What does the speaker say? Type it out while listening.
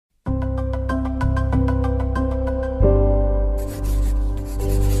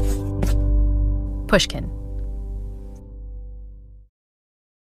Pushkin.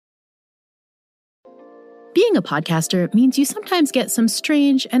 Being a podcaster means you sometimes get some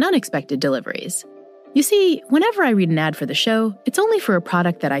strange and unexpected deliveries. You see, whenever I read an ad for the show, it's only for a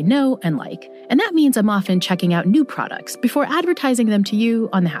product that I know and like, and that means I'm often checking out new products before advertising them to you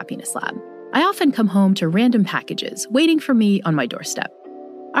on the Happiness Lab. I often come home to random packages waiting for me on my doorstep.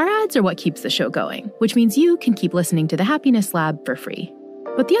 Our ads are what keeps the show going, which means you can keep listening to the Happiness Lab for free.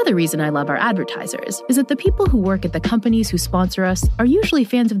 But the other reason I love our advertisers is that the people who work at the companies who sponsor us are usually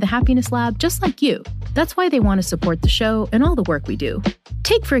fans of the Happiness Lab just like you. That's why they want to support the show and all the work we do.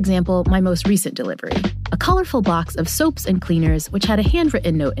 Take, for example, my most recent delivery, a colorful box of soaps and cleaners which had a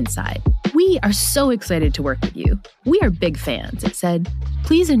handwritten note inside. "We are so excited to work with you. We are big fans," it said.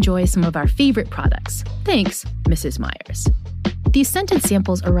 "Please enjoy some of our favorite products. Thanks, Mrs. Myers." These scented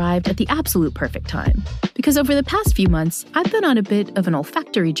samples arrived at the absolute perfect time, because over the past few months, I've been on a bit of an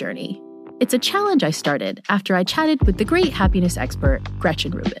olfactory journey. It's a challenge I started after I chatted with the great happiness expert,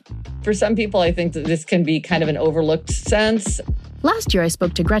 Gretchen Rubin. For some people, I think that this can be kind of an overlooked sense. Last year, I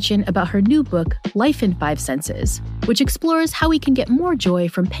spoke to Gretchen about her new book, Life in 5 Senses, which explores how we can get more joy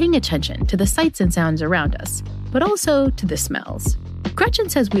from paying attention to the sights and sounds around us, but also to the smells. Gretchen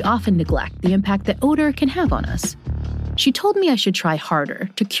says we often neglect the impact that odor can have on us. She told me I should try harder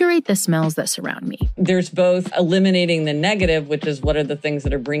to curate the smells that surround me. There's both eliminating the negative, which is what are the things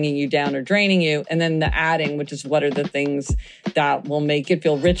that are bringing you down or draining you, and then the adding, which is what are the things that will make it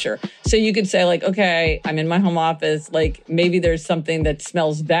feel richer. So you could say like, okay, I'm in my home office, like maybe there's something that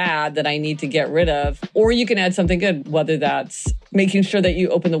smells bad that I need to get rid of, or you can add something good, whether that's making sure that you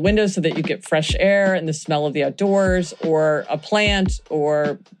open the windows so that you get fresh air and the smell of the outdoors, or a plant,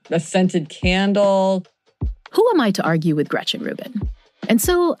 or a scented candle. Who am I to argue with Gretchen Rubin? And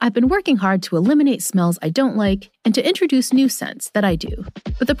so I've been working hard to eliminate smells I don't like and to introduce new scents that I do.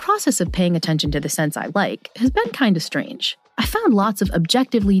 But the process of paying attention to the scents I like has been kind of strange. I found lots of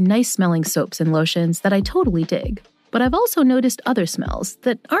objectively nice-smelling soaps and lotions that I totally dig. But I've also noticed other smells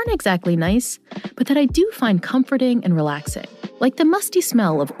that aren't exactly nice, but that I do find comforting and relaxing, like the musty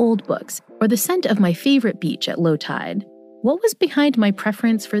smell of old books or the scent of my favorite beach at low tide. What was behind my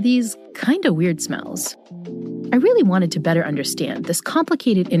preference for these kind of weird smells? I really wanted to better understand this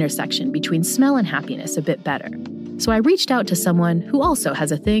complicated intersection between smell and happiness a bit better. So I reached out to someone who also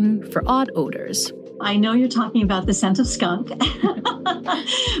has a thing for odd odors. I know you're talking about the scent of skunk,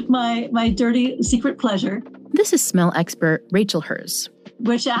 my dirty secret pleasure. This is smell expert Rachel Herz.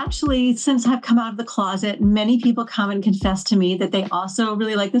 Which actually, since I've come out of the closet, many people come and confess to me that they also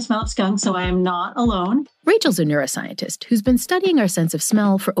really like the smell of skunk, so I am not alone. Rachel's a neuroscientist who's been studying our sense of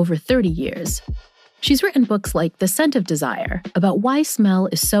smell for over 30 years. She's written books like The Scent of Desire, about why smell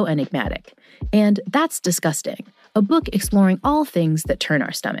is so enigmatic, and That's Disgusting, a book exploring all things that turn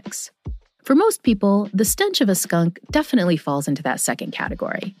our stomachs. For most people, the stench of a skunk definitely falls into that second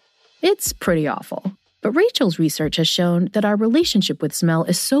category. It's pretty awful. But Rachel's research has shown that our relationship with smell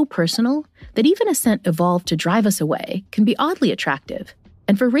is so personal that even a scent evolved to drive us away can be oddly attractive.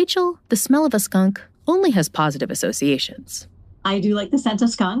 And for Rachel, the smell of a skunk only has positive associations. I do like the scent of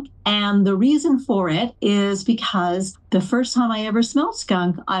skunk, and the reason for it is because the first time I ever smelled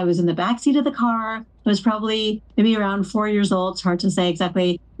skunk, I was in the backseat of the car. I was probably maybe around 4 years old. It's hard to say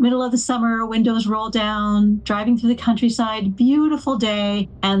exactly. Middle of the summer, windows roll down, driving through the countryside, beautiful day,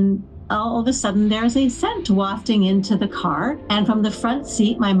 and all of a sudden there's a scent wafting into the car. And from the front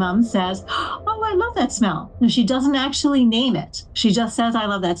seat, my mom says, "Oh, I love that smell." And she doesn't actually name it. She just says, "I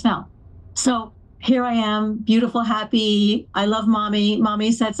love that smell." So here I am, beautiful, happy. I love mommy.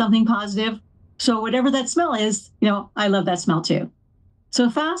 Mommy said something positive. So whatever that smell is, I love that smell too. So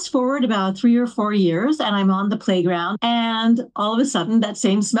fast forward about 3 or 4 years and I'm on the playground and all of a sudden that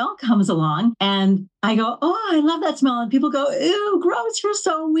same smell comes along and I go, "Oh, I love that smell." And people go, "Ew, gross, you're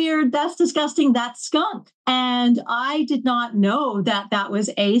so weird. That's disgusting. That's skunk." And I did not know that that was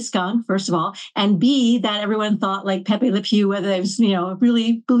A, skunk, first of all, and B, that everyone thought like Pepe Le Pew, whether they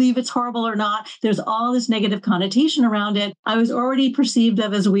really believe it's horrible or not. There's all this negative connotation around it. I was already perceived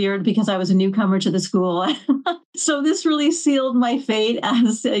of as weird because I was a newcomer to the school. So this really sealed my fate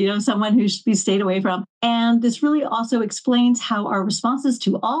as someone who should be stayed away from. And this really also explains how our responses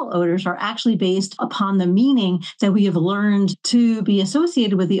to all odors are actually based upon the meaning that we have learned to be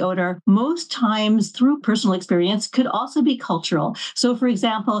associated with the odor, most times through personal experience, could also be cultural. So, for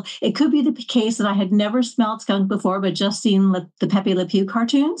example, it could be the case that I had never smelled skunk before, but just seen the Pepe Le Pew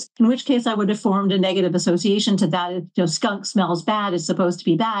cartoons, in which case I would have formed a negative association to that. Skunk smells bad, it's supposed to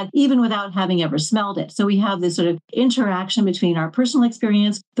be bad, even without having ever smelled it. So we have this sort of interaction between our personal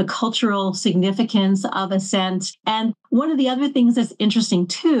experience, the cultural significance of a scent. And one of the other things that's interesting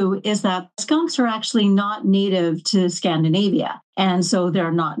too is that skunks are actually not native to Scandinavia. And so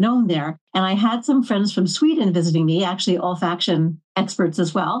they're not known there. And I had some friends from Sweden visiting me, actually olfaction experts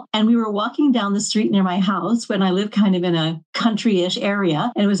as well. And we were walking down the street near my house when I live kind of in a country-ish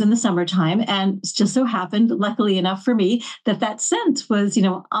area. And it was in the summertime. And it just so happened, luckily enough for me, that scent was,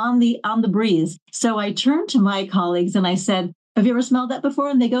 on the breeze. So I turned to my colleagues and I said, have you ever smelled that before?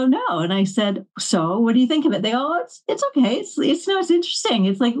 And they go, no. And I said, so what do you think of it? They go, it's okay. It's interesting.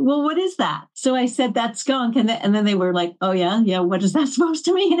 It's like, well, what is that? So I said, that's skunk. And then they were like, oh yeah. What is that supposed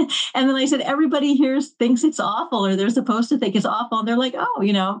to mean? And then I said, everybody here thinks it's awful, or they're supposed to think it's awful. And they're like,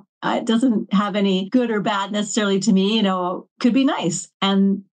 oh, it doesn't have any good or bad necessarily to me, could be nice.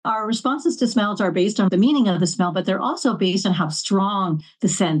 And our responses to smells are based on the meaning of the smell, but they're also based on how strong the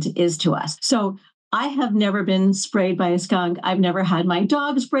scent is to us. So I have never been sprayed by a skunk. I've never had my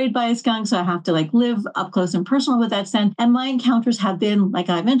dog sprayed by a skunk. So I have to live up close and personal with that scent. And my encounters have been, like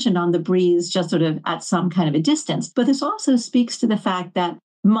I mentioned, on the breeze, just sort of at some kind of a distance. But this also speaks to the fact that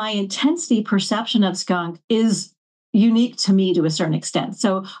my intensity perception of skunk is unique to me to a certain extent.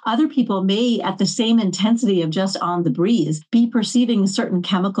 So other people may, at the same intensity of just on the breeze, be perceiving certain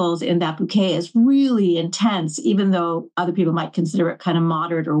chemicals in that bouquet as really intense, even though other people might consider it kind of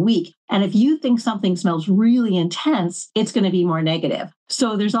moderate or weak. And if you think something smells really intense, it's going to be more negative.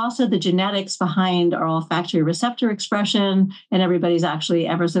 So there's also the genetics behind our olfactory receptor expression, and everybody's actually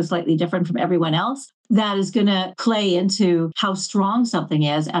ever so slightly different from everyone else. That is going to play into how strong something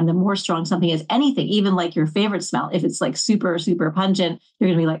is. And the more strong something is, anything, even like your favorite smell, if it's super, super pungent, you're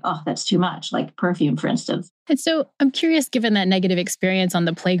going to be like, oh, that's too much, like perfume, for instance. And so I'm curious, given that negative experience on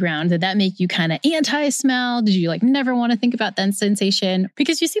the playground, did that make you kind of anti-smell? Did you never want to think about that sensation?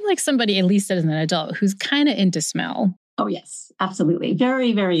 Because you seem like somebody, at least as an adult, who's kind of into smell. Oh, yes, absolutely.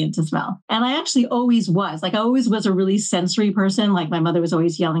 Very, very into smell. And I actually always was. I always was a really sensory person. My mother was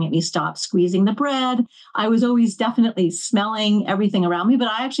always yelling at me, stop squeezing the bread. I was always definitely smelling everything around me, but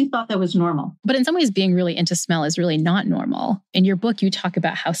I actually thought that was normal. But in some ways, being really into smell is really not normal. In your book, you talk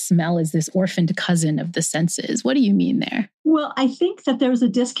about how smell is this orphaned cousin of the senses. What do you mean there? Well, I think that there's a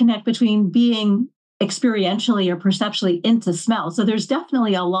disconnect between being experientially or perceptually into smell. So there's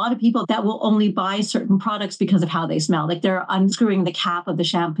definitely a lot of people that will only buy certain products because of how they smell. They're unscrewing the cap of the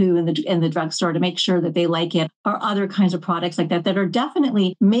shampoo in the drugstore to make sure that they like it, or other kinds of products like that are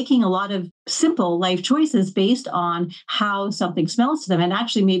definitely making a lot of simple life choices based on how something smells to them. And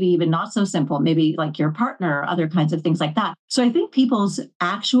actually maybe even not so simple, maybe like your partner or other kinds of things like that. So I think people's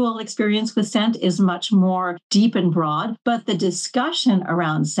actual experience with scent is much more deep and broad, but the discussion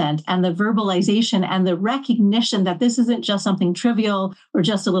around scent and the verbalization and the recognition that this isn't just something trivial or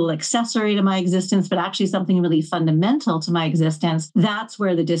just a little accessory to my existence, but actually something really fundamental to my existence, that's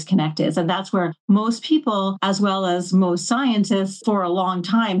where the disconnect is. And that's where most people, as well as most scientists for a long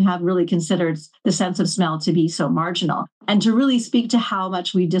time, have really considered the sense of smell to be so marginal. And to really speak to how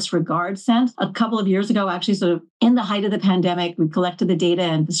much we disregard scent, a couple of years ago, actually sort of in the height of the pandemic, we collected the data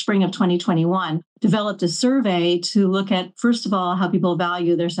in the spring of 2021, developed a survey to look at, first of all, how people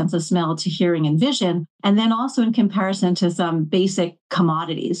value their sense of smell to hearing and vision, and then also in comparison to some basic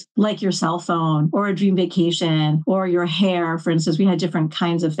commodities like your cell phone or a dream vacation or your hair. For instance, we had different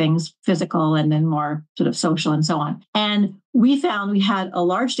kinds of things, physical and then more sort of social and so on. And we found we had a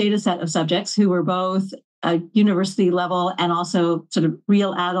large data set of subjects who were both a university level and also sort of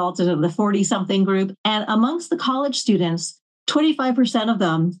real adults, sort of the 40-something group. And amongst the college students, 25% of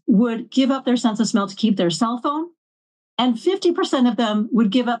them would give up their sense of smell to keep their cell phone, and 50% of them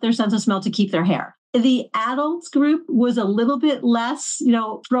would give up their sense of smell to keep their hair. The adults group was a little bit less,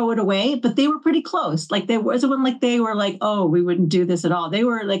 throw it away, but they were pretty close. There wasn't they were like, oh, we wouldn't do this at all. They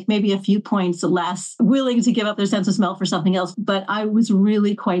were maybe a few points less willing to give up their sense of smell for something else. But I was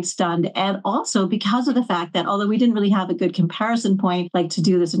really quite stunned. And also because of the fact that although we didn't really have a good comparison point, to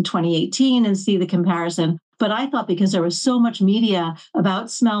do this in 2018 and see the comparison, but I thought because there was so much media about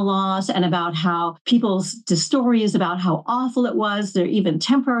smell loss and about how people's stories about how awful it was, there even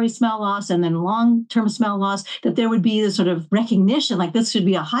temporary smell loss and then long-term smell loss, that there would be this sort of recognition, this should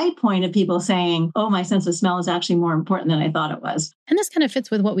be a high point of people saying, oh, my sense of smell is actually more important than I thought it was. And this kind of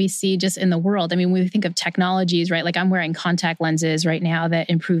fits with what we see just in the world. I mean, when we think of technologies, right? I'm wearing contact lenses right now that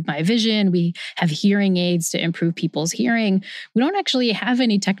improve my vision. We have hearing aids to improve people's hearing. We don't actually have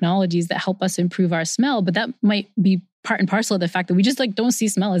any technologies that help us improve our smell, but that might be part and parcel of the fact that we just don't see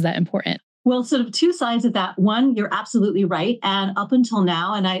smell as that important. Well, sort of two sides of that. One, you're absolutely right. And up until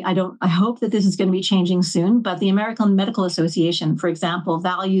now, and I hope that this is going to be changing soon, but the American Medical Association, for example,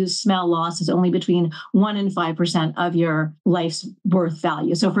 values smell loss as only between 1% and 5% of your life's worth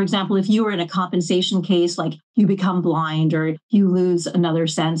value. So for example, if you were in a compensation case, like you become blind or you lose another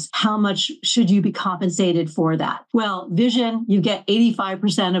sense, how much should you be compensated for that? Well, vision, you get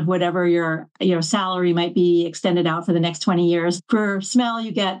 85% of whatever your salary might be extended out for the next 20 years. For smell,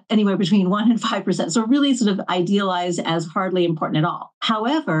 you get anywhere between 1% and 5%. So really sort of idealized as hardly important at all.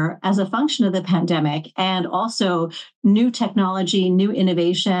 However, as a function of the pandemic and also new technology, new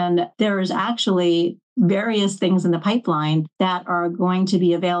innovation, there is actually various things in the pipeline that are going to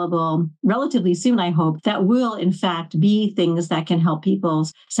be available relatively soon, I hope, that will in fact be things that can help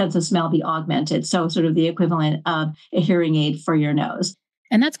people's sense of smell be augmented. So sort of the equivalent of a hearing aid for your nose.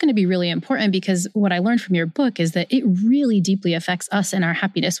 And that's going to be really important because what I learned from your book is that it really deeply affects us and our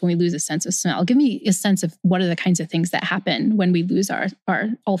happiness when we lose a sense of smell. Give me a sense of what are the kinds of things that happen when we lose our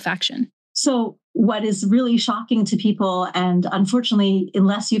olfaction. So what is really shocking to people, and unfortunately,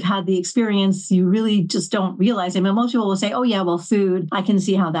 unless you've had the experience, you really just don't realize. I mean, most people will say, oh yeah, well, food, I can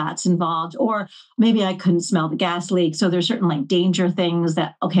see how that's involved. Or maybe I couldn't smell the gas leak. So there's certain like danger things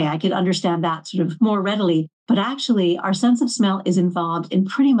that, okay, I could understand that sort of more readily. But actually, our sense of smell is involved in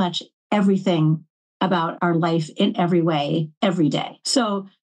pretty much everything about our life in every way, every day. So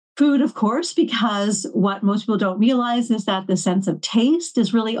food, of course, because what most people don't realize is that the sense of taste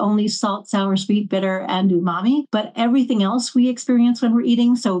is really only salt, sour, sweet, bitter, and umami. But everything else we experience when we're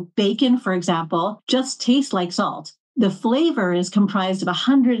eating, so bacon, for example, just tastes like salt. The flavor is comprised of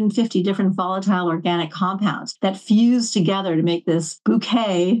 150 different volatile organic compounds that fuse together to make this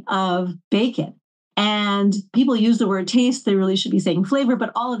bouquet of bacon. And people use the word taste, they really should be saying flavor,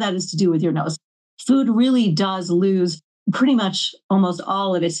 but all of that is to do with your nose. Food really does lose pretty much almost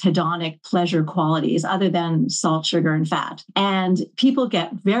all of its hedonic pleasure qualities other than salt, sugar, and fat. And people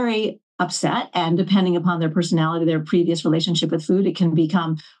get very upset. And depending upon their personality, their previous relationship with food, it can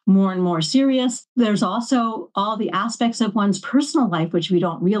become more and more serious. There's also all the aspects of one's personal life, which we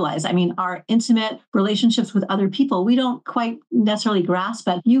don't realize. I mean, our intimate relationships with other people, we don't quite necessarily grasp,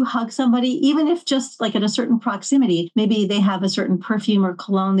 but you hug somebody, even if just like at a certain proximity, maybe they have a certain perfume or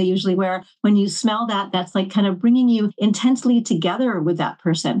cologne they usually wear. When you smell that, that's like kind of bringing you intensely together with that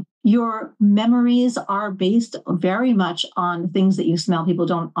person. Your memories are based very much on things that you smell. People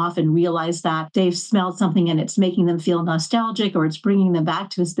don't often realize that they've smelled something and it's making them feel nostalgic or it's bringing them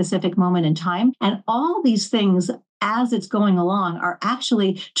back to a specific moment in time. And all these things, as it's going along, are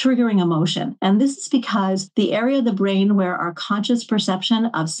actually triggering emotion. And this is because the area of the brain where our conscious perception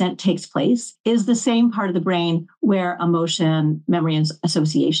of scent takes place is the same part of the brain where emotion, memory, and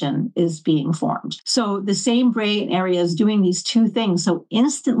association is being formed. So the same brain area is doing these two things. So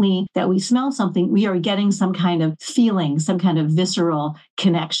instantly that we smell something, we are getting some kind of feeling, some kind of visceral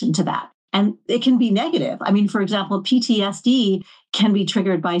connection to that. And it can be negative. I mean, for example, PTSD can be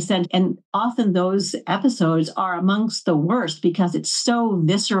triggered by scent. And often those episodes are amongst the worst because it's so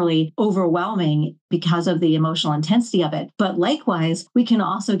viscerally overwhelming because of the emotional intensity of it. But likewise, we can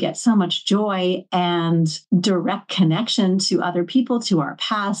also get so much joy and direct connection to other people, to our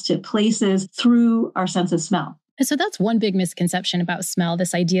past, to places through our sense of smell. And so that's one big misconception about smell,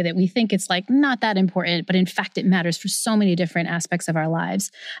 this idea that we think it's like not that important, but in fact, it matters for so many different aspects of our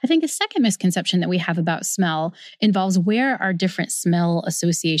lives. I think a second misconception that we have about smell involves where our different smell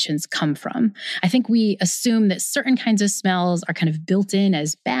associations come from. I think we assume that certain kinds of smells are kind of built in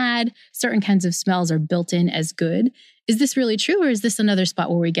as bad, certain kinds of smells are built in as good. Is this really true, or is this another spot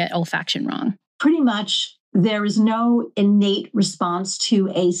where we get olfaction wrong? Pretty much. There is no innate response to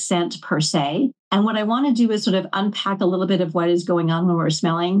a scent per se. And what I want to do is sort of unpack a little bit of what is going on when we're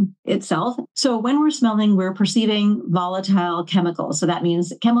smelling itself. So when we're smelling, we're perceiving volatile chemicals. So that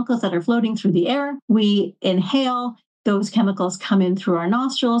means chemicals that are floating through the air. We inhale. Those chemicals come in through our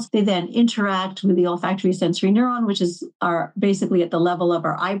nostrils. They then interact with the olfactory sensory neuron, which are basically at the level of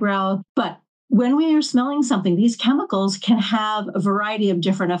our eyebrow. But when we are smelling something, these chemicals can have a variety of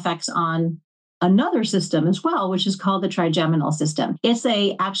different effects on another system as well, which is called the trigeminal system. It's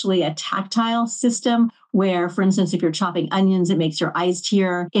actually a tactile system where, for instance, if you're chopping onions, it makes your eyes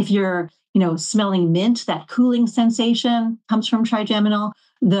tear. If you're, smelling mint, that cooling sensation comes from trigeminal.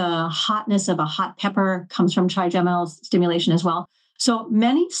 The hotness of a hot pepper comes from trigeminal stimulation as well. So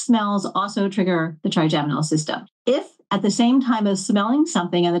many smells also trigger the trigeminal system. If at the same time as smelling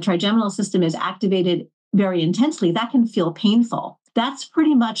something and the trigeminal system is activated very intensely, that can feel painful. That's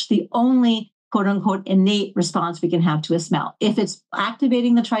pretty much the only quote unquote innate response we can have to a smell. If it's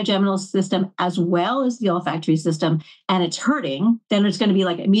activating the trigeminal system as well as the olfactory system and it's hurting, then it's going to be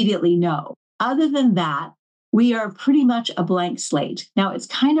like immediately no. Other than that, we are pretty much a blank slate. Now, it's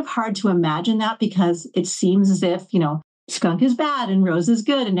kind of hard to imagine that because it seems as if, skunk is bad and rose is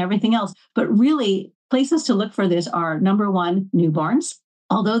good and everything else. But really, places to look for this are, number one, newborns.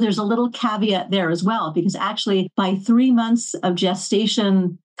 Although there's a little caveat there as well, because actually by 3 months of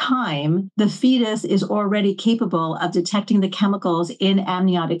gestation time, the fetus is already capable of detecting the chemicals in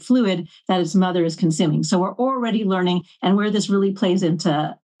amniotic fluid that its mother is consuming. So we're already learning, and where this really plays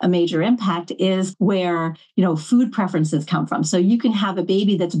into a major impact is where, food preferences come from. So you can have a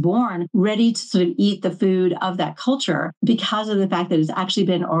baby that's born ready to sort of eat the food of that culture because of the fact that it's actually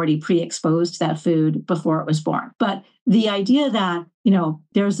been already pre-exposed to that food before it was born. But the idea that,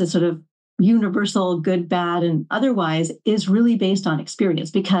 there's this sort of universal good, bad, and otherwise is really based on experience,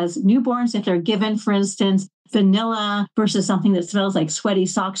 because newborns, if they're given, for instance, vanilla versus something that smells like sweaty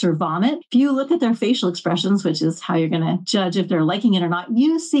socks or vomit, if you look at their facial expressions, which is how you're going to judge if they're liking it or not,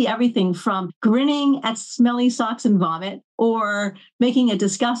 you see everything from grinning at smelly socks and vomit or making a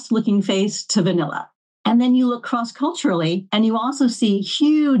disgust-looking face to vanilla. And then you look cross-culturally, and you also see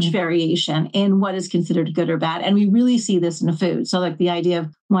huge variation in what is considered good or bad. And we really see this in food. So like the idea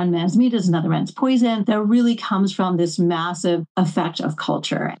of one man's meat is another man's poison, that really comes from this massive effect of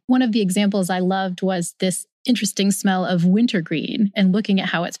culture. One of the examples I loved was this interesting smell of wintergreen and looking at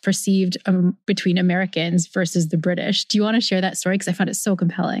how it's perceived between Americans versus the British. Do you want to share that story? Because I found it so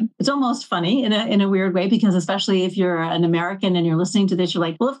compelling. It's almost funny in a weird way, because especially if you're an American and you're listening to this, you're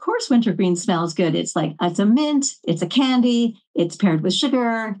like, well, of course, wintergreen smells good. It's like, it's a mint, it's a candy, it's paired with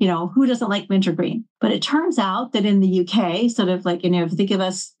sugar. Who doesn't like wintergreen? But it turns out that in the UK, sort of like, if you think of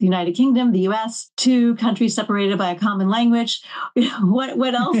us, the United Kingdom, the US, two countries separated by a common language,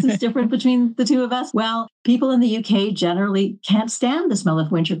 what else is different between the two of us? Well, people in the UK generally can't stand the smell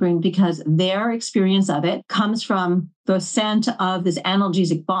of wintergreen because their experience of it comes from the scent of this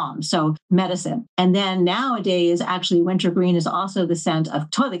analgesic balm, so medicine. And then nowadays, actually, wintergreen is also the scent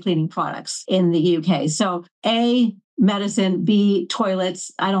of toilet cleaning products in the UK. So A, medicine, B,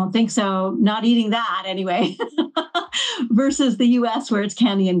 toilets. I don't think so. Not eating that anyway, versus the US where it's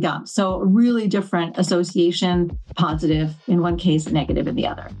candy and gum. So really different association, positive in one case, negative in the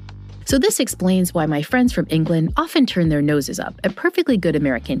other. So this explains why my friends from England often turn their noses up at perfectly good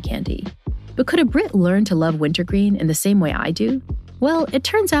American candy. But could a Brit learn to love wintergreen in the same way I do? Well, it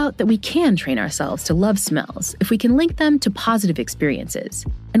turns out that we can train ourselves to love smells if we can link them to positive experiences.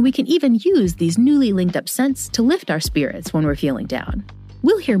 And we can even use these newly linked up scents to lift our spirits when we're feeling down.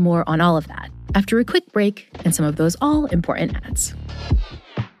 We'll hear more on all of that after a quick break and some of those all-important ads.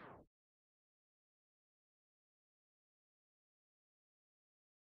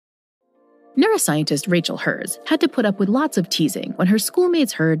 Neuroscientist Rachel Herz had to put up with lots of teasing when her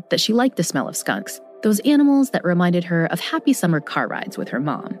schoolmates heard that she liked the smell of skunks, those animals that reminded her of happy summer car rides with her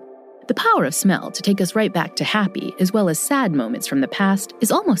mom. The power of smell to take us right back to happy as well as sad moments from the past is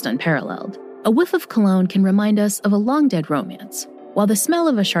almost unparalleled. A whiff of cologne can remind us of a long-dead romance, while the smell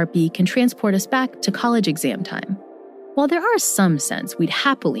of a Sharpie can transport us back to college exam time. While there are some scents we'd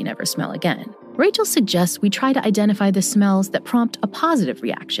happily never smell again, Rachel suggests we try to identify the smells that prompt a positive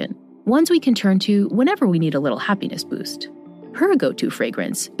reaction, ones we can turn to whenever we need a little happiness boost. Her go-to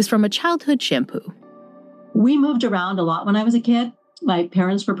fragrance is from a childhood shampoo. We moved around a lot when I was a kid. My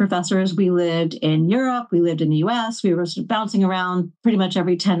parents were professors. We lived in Europe. We lived in the US. We were sort of bouncing around pretty much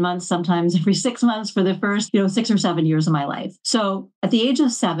every 10 months, sometimes every 6 months for the first, 6 or 7 years of my life. So at the age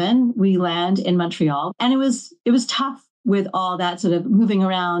of 7, we land in Montreal, and it was tough with all that sort of moving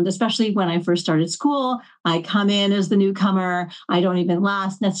around, especially when I first started school. I come in as the newcomer. I don't even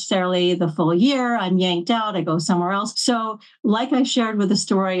last necessarily the full year. I'm yanked out. I go somewhere else. So like I shared with the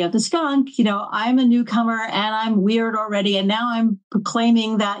story of the skunk, I'm a newcomer and I'm weird already. And now I'm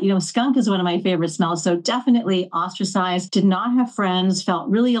proclaiming that, skunk is one of my favorite smells. So definitely ostracized, did not have friends, felt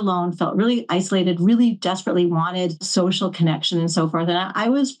really alone, felt really isolated, really desperately wanted social connection and so forth. And I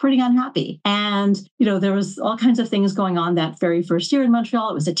was pretty unhappy. And, there was all kinds of things going on that very first year in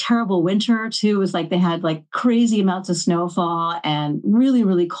Montreal. It was a terrible winter too. It was like they had crazy amounts of snowfall and really,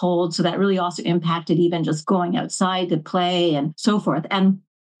 really cold. So that really also impacted even just going outside to play and so forth. And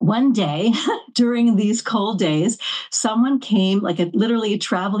one day during these cold days, someone came, literally a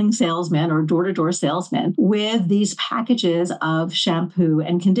traveling salesman or door-to-door salesman, with these packages of shampoo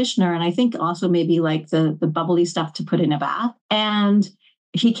and conditioner. And I think also maybe the bubbly stuff to put in a bath. And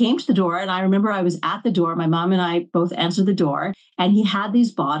he came to the door, and I remember I was at the door. My mom and I both answered the door, and he had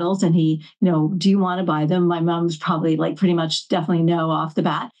these bottles, and he, do you want to buy them? My mom was probably like pretty much definitely no off the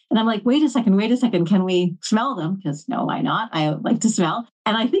bat. And I'm like, wait a second, can we smell them? Because no, why not? I like to smell.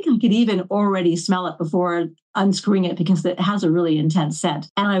 And I think I could even already smell it before unscrewing it because it has a really intense scent.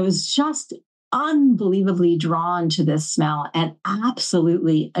 And I was just unbelievably drawn to this smell and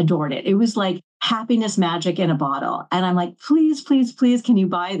absolutely adored it. It was like happiness magic in a bottle. And I'm like, please, please, please, can you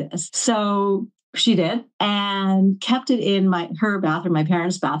buy this? So she did, and kept it in her bathroom, my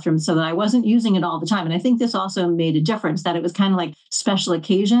parents' bathroom, so that I wasn't using it all the time. And I think this also made a difference, that it was kind of like special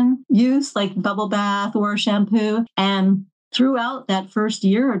occasion use, like bubble bath or shampoo. And throughout that first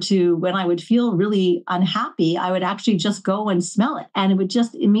year or two, when I would feel really unhappy, I would actually just go and smell it. And it would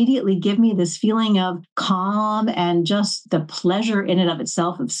just immediately give me this feeling of calm, and just the pleasure in and of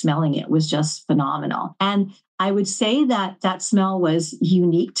itself of smelling it was just phenomenal. And I would say that that smell was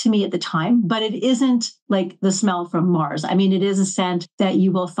unique to me at the time, but it isn't like the smell from Mars. I mean, it is a scent that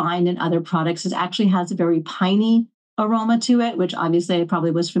you will find in other products. It actually has a very piney aroma to it, which obviously I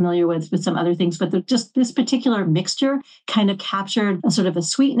probably was familiar with some other things, but just this particular mixture kind of captured a sort of a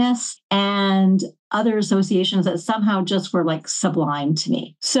sweetness and other associations that somehow just were like sublime to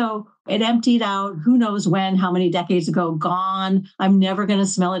me. So it emptied out, who knows when, how many decades ago, gone. I'm never going to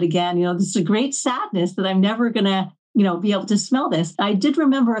smell it again. This is a great sadness that I'm never going to, be able to smell this. I did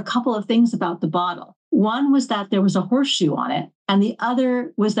remember a couple of things about the bottle. One was that there was a horseshoe on it. And the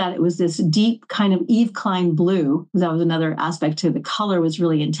other was that it was this deep kind of Yves Klein blue. That was another aspect to the color, was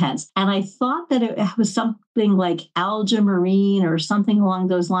really intense. And I thought that it was something like algamarine or something along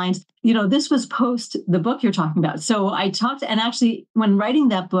those lines. This was post the book you're talking about. So I talked, and actually when writing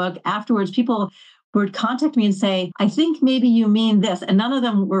that book afterwards, people would contact me and say, I think maybe you mean this. And none of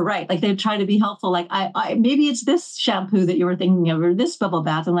them were right. Like they'd try to be helpful. Like, I maybe it's this shampoo that you were thinking of, or this bubble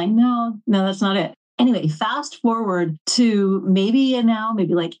bath. I'm like, no, that's not it. Anyway, fast forward to maybe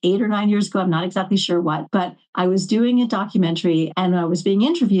like 8 or 9 years ago, I'm not exactly sure what, but I was doing a documentary and I was being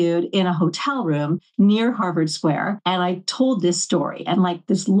interviewed in a hotel room near Harvard Square. And I told this story and like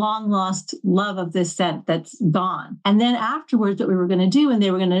this long lost love of this scent that's gone. And then afterwards, what we were going to do, and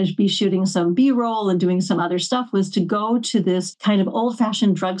they were going to be shooting some B-roll and doing some other stuff, was to go to this kind of old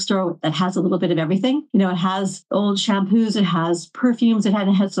fashioned drugstore that has a little bit of everything. It has old shampoos, it has perfumes, it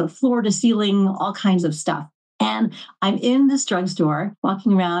has sort of floor to ceiling, all kinds of stuff. And I'm in this drugstore,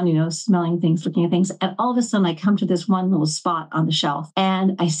 walking around, smelling things, looking at things. And all of a sudden I come to this one little spot on the shelf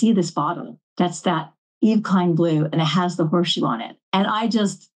and I see this bottle. That's that Yves Klein blue, and it has the horseshoe on it. And I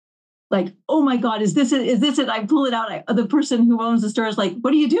just like, oh my God, is this it? Is this it? I pull it out. The person who owns the store is like,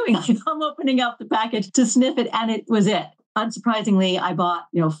 what are you doing? I'm opening up the package to sniff it. And it was it. Unsurprisingly, I bought,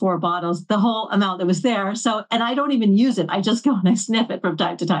 4 bottles, the whole amount that was there. So, and I don't even use it. I just go and I sniff it from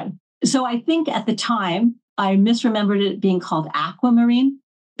time to time. So I think at the time, I misremembered it being called aquamarine,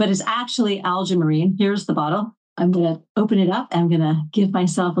 but it's actually algamarine. Here's the bottle. I'm going to open it up. I'm going to give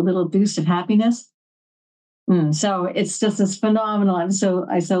myself a little boost of happiness. So it's just this phenomenal.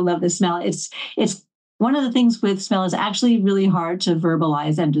 I so love this smell. It's one of the things with smell is actually really hard to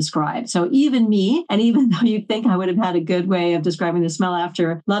verbalize and describe. So even me, and even though you'd think I would have had a good way of describing the smell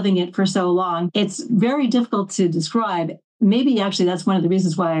after loving it for so long, it's very difficult to describe. Maybe actually that's one of the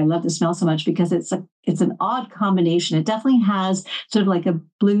reasons why I love the smell so much, because it's an odd combination. It definitely has sort of like a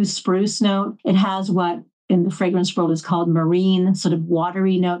blue spruce note. It has what in the fragrance world is called marine, sort of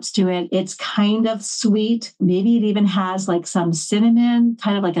watery notes to it. It's kind of sweet. Maybe it even has like some cinnamon,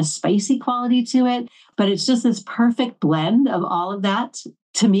 kind of like a spicy quality to it. But it's just this perfect blend of all of that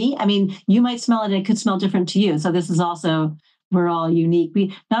to me. I mean, you might smell it and it could smell different to you. So this is also, we're all unique.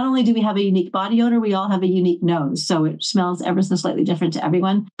 We not only do we have a unique body odor, we all have a unique nose. So it smells ever so slightly different to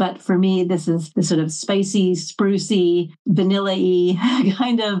everyone. But for me, this is the sort of spicy, sprucey, vanilla-y,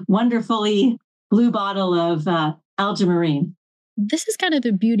 kind of wonderfully blue bottle of algamarine. This is kind of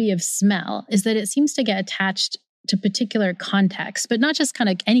the beauty of smell, is that it seems to get attached to particular context, but not just kind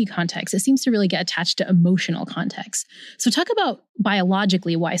of any context. It seems to really get attached to emotional context. So talk about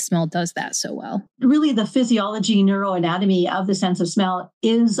biologically why smell does that so well. Really, the physiology, neuroanatomy of the sense of smell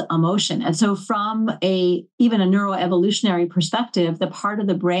is emotion. And so from even a neuroevolutionary perspective, the part of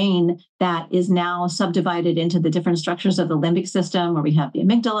the brain that is now subdivided into the different structures of the limbic system, where we have the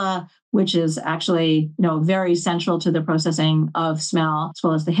amygdala, which is actually, very central to the processing of smell, as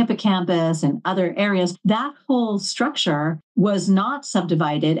well as the hippocampus and other areas. That whole structure was not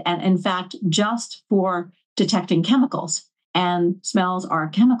subdivided, and in fact, just for detecting chemicals. And smells are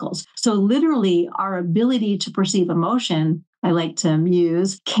chemicals. So literally, our ability to perceive emotion, I like to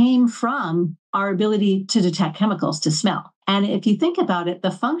muse, came from our ability to detect chemicals, to smell. And if you think about it,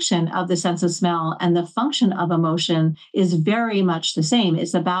 the function of the sense of smell and the function of emotion is very much the same.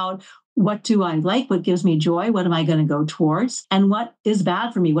 It's about what do I like? What gives me joy? What am I going to go towards? And what is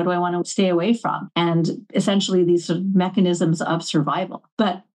bad for me? What do I want to stay away from? And essentially these sort of mechanisms of survival.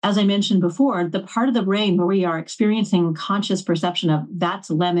 But as I mentioned before, the part of the brain where we are experiencing conscious perception of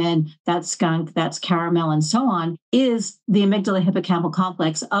that's lemon, that's skunk, that's caramel, and so on, is the amygdala hippocampal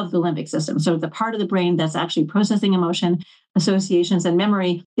complex of the limbic system. So the part of the brain that's actually processing emotion, associations, and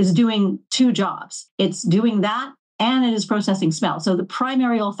memory is doing two jobs. It's doing that, and it is processing smell. So the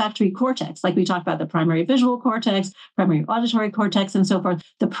primary olfactory cortex, like we talked about the primary visual cortex, primary auditory cortex, and so forth,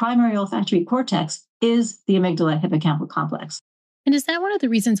 the primary olfactory cortex is the amygdala hippocampal complex. And is that one of the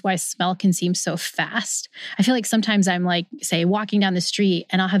reasons why smell can seem so fast? I feel like sometimes I'm like, say, walking down the street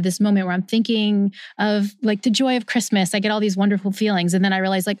and I'll have this moment where I'm thinking of like the joy of Christmas. I get all these wonderful feelings. And then I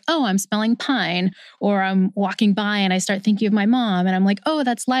realize like, oh, I'm smelling pine. Or I'm walking by and I start thinking of my mom and I'm like, oh,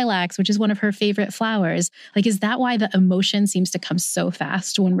 that's lilacs, which is one of her favorite flowers. Like, is that why the emotion seems to come so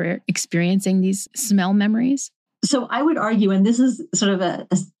fast when we're experiencing these smell memories? So I would argue, and this is sort of a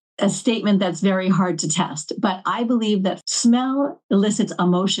statement that's very hard to test, but I believe that smell elicits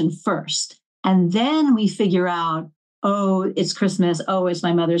emotion first. And then we figure out, oh, it's Christmas. Oh, it's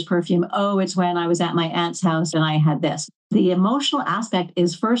my mother's perfume. Oh, it's when I was at my aunt's house and I had this. The emotional aspect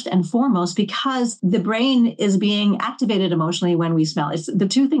is first and foremost because the brain is being activated emotionally when we smell. The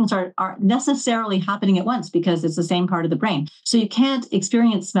two things are necessarily happening at once because it's the same part of the brain. So you can't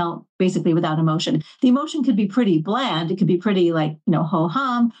experience smell basically without emotion. The emotion could be pretty bland. It could be pretty like,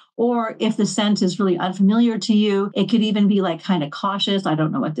 ho-hum. Or if the scent is really unfamiliar to you, it could even be like kind of cautious. I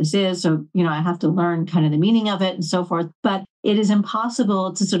don't know what this is. So, I have to learn kind of the meaning of it and so forth. But it is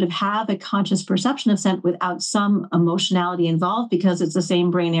impossible to sort of have a conscious perception of scent without some emotionality involved because it's the same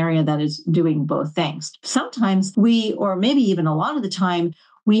brain area that is doing both things. Sometimes or maybe even a lot of the time,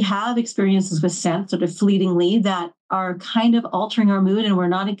 we have experiences with scent sort of fleetingly that are kind of altering our mood and we're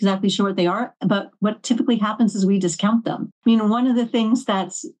not exactly sure what they are. But what typically happens is we discount them. One of the things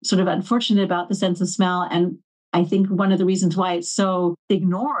that's sort of unfortunate about the sense of smell, and I think one of the reasons why it's so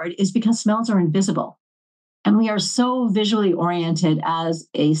ignored, is because smells are invisible. And we are so visually oriented as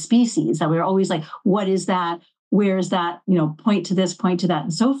a species that we're always like, what is that? Where is that? Point to this, point to that,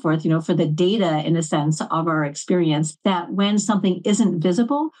 and so forth, for the data, in a sense, of our experience, that when something isn't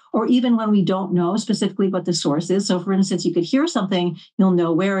visible, or even when we don't know specifically what the source is. So for instance, you could hear something, you'll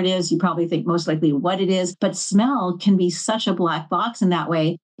know where it is. You probably think most likely what it is, but smell can be such a black box in that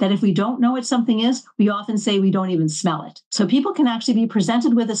way that if we don't know what something is, we often say we don't even smell it. So people can actually be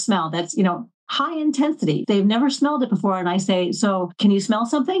presented with a smell that's, high intensity. They've never smelled it before. And I say, so can you smell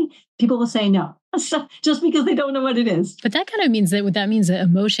something? People will say no, just because they don't know what it is. But that kind of means that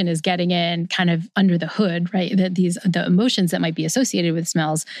emotion is getting in kind of under the hood, right? That the emotions that might be associated with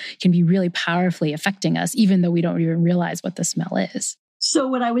smells can be really powerfully affecting us, even though we don't even realize what the smell is. So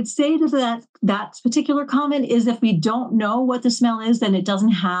what I would say to that particular comment is if we don't know what the smell is, then it doesn't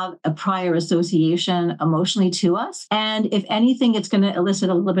have a prior association emotionally to us. And if anything, it's going to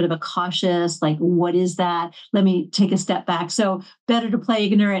elicit a little bit of a cautious, like, what is that? Let me take a step back. So better to play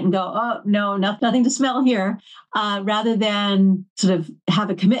ignorant and go, oh, no, nothing to smell here, rather than sort of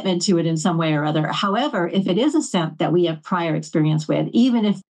have a commitment to it in some way or other. However, if it is a scent that we have prior experience with, even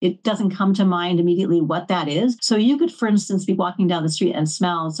if it doesn't come to mind immediately what that is. So you could, for instance, be walking down the street and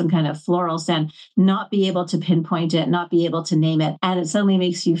smell some kind of floral scent, not be able to pinpoint it, not be able to name it. And it suddenly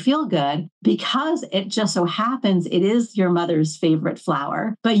makes you feel good because it just so happens it is your mother's favorite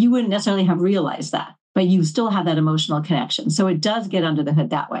flower, but you wouldn't necessarily have realized that, but you still have that emotional connection. So it does get under the hood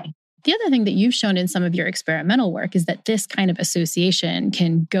that way. The other thing that you've shown in some of your experimental work is that this kind of association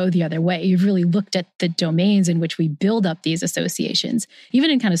can go the other way. You've really looked at the domains in which we build up these associations, even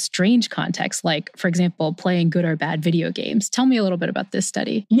in kind of strange contexts, like, for example, playing good or bad video games. Tell me a little bit about this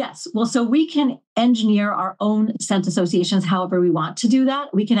study. Yes. Well, so we can engineer our own scent associations however we want to do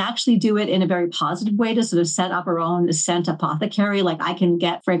that. We can actually do it in a very positive way to sort of set up our own scent apothecary. Like I can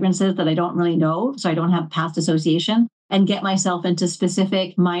get fragrances that I don't really know, so I don't have past association, and get myself into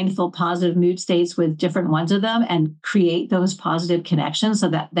specific mindful, positive mood states with different ones of them and create those positive connections so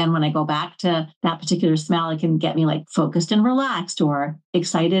that then when I go back to that particular smell, it can get me like focused and relaxed or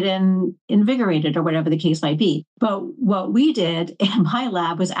excited and invigorated or whatever the case might be. But what we did in my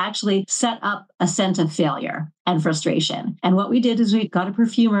lab was actually set up a scent of failure and frustration. And what we did is we got a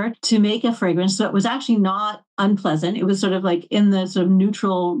perfumer to make a fragrance that was actually not unpleasant. It was sort of like in the sort of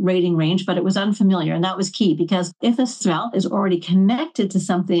neutral rating range, but it was unfamiliar. And that was key because if a smell is already connected to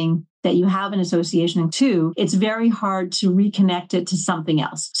something that you have an association to, it's very hard to reconnect it to something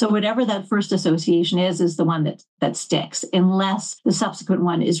else. So whatever that first association is the one that sticks, unless the subsequent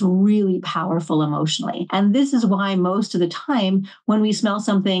one is really powerful emotionally. And this is why most of the time when we smell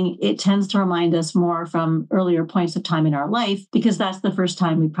something, it tends to remind us more from earlier points of time in our life, because that's the first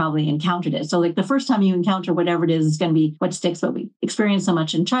time we probably encountered it. So like the first time you encounter whatever it is going to be what sticks, what we experience so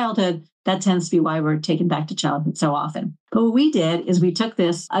much in childhood. That tends to be why we're taken back to childhood so often. But what we did is we took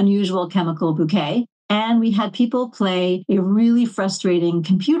this unusual chemical bouquet and we had people play a really frustrating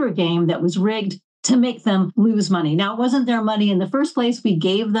computer game that was rigged to make them lose money. Now, it wasn't their money in the first place. We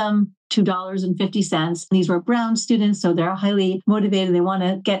gave them $2.50. These were Brown students, so they're highly motivated. They want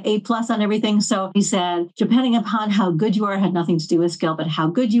to get A+ on everything. So we said, depending upon how good you are, it had nothing to do with skill, but how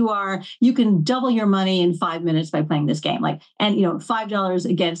good you are, you can double your money in 5 minutes by playing this game. And $5,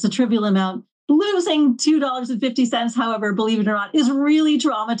 again, it's a trivial amount. Losing $2.50, however, believe it or not, is really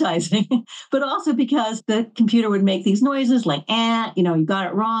traumatizing, but also because the computer would make these noises like, you got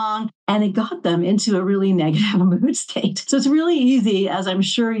it wrong. And it got them into a really negative mood state. So it's really easy, as I'm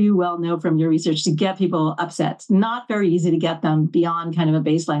sure you well know from your research, to get people upset. It's not very easy to get them beyond kind of a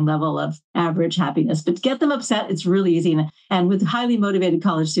baseline level of average happiness, but to get them upset, it's really easy. And with highly motivated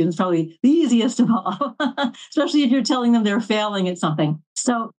college students, probably the easiest of all, especially if you're telling them they're failing at something.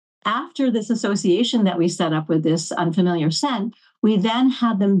 So after this association that we set up with this unfamiliar scent, we then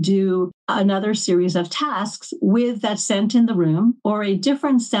had them do another series of tasks with that scent in the room or a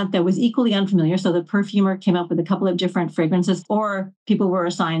different scent that was equally unfamiliar. So the perfumer came up with a couple of different fragrances, or people were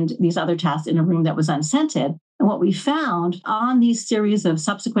assigned these other tasks in a room that was unscented. And what we found on these series of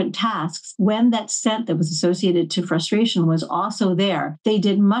subsequent tasks, when that scent that was associated to frustration was also there, they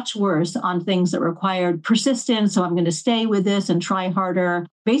did much worse on things that required persistence. So I'm going to stay with this and try harder.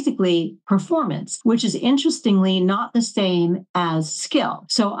 Basically, performance, which is interestingly not the same as skill.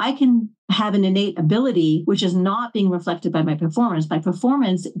 So I can have an innate ability, which is not being reflected by my performance. My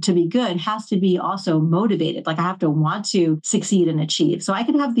performance, to be good, has to be also motivated. Like I have to want to succeed and achieve. So I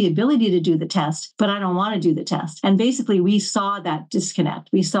could have the ability to do the test, but I don't want to do the test. And basically, we saw that disconnect.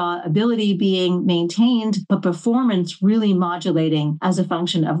 We saw ability being maintained, but performance really modulating as a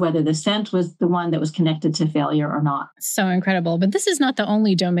function of whether the scent was the one that was connected to failure or not. So incredible. But this is not the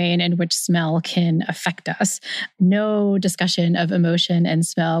only domain in which smell can affect us. No discussion of emotion and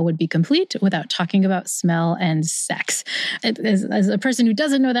smell would be complete without talking about smell and sex. As a person who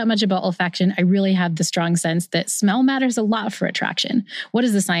doesn't know that much about olfaction, I really have the strong sense that smell matters a lot for attraction. What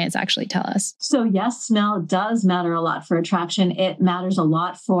does the science actually tell us? So yes, smell does matter a lot for attraction. It matters a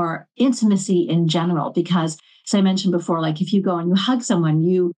lot for intimacy in general, because as I mentioned before, like if you go and you hug someone,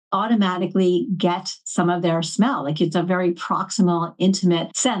 you automatically get some of their smell. Like it's a very proximal,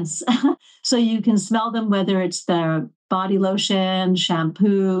 intimate sense. So you can smell them, whether it's their body lotion,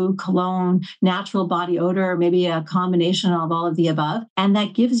 shampoo, cologne, natural body odor, maybe a combination of all of the above. And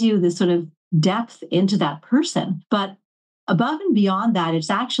that gives you this sort of depth into that person. But above and beyond that, it's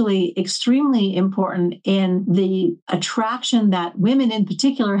actually extremely important in the attraction that women in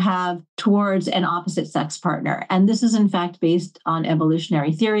particular have towards an opposite sex partner. And this is in fact based on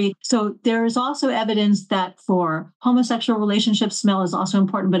evolutionary theory. So there is also evidence that for homosexual relationships, smell is also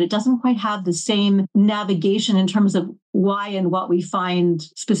important, but it doesn't quite have the same navigation in terms of why and what we find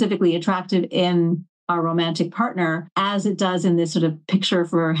specifically attractive in our romantic partner as it does in this sort of picture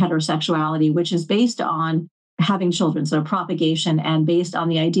for heterosexuality, which is based on having children, so propagation, and based on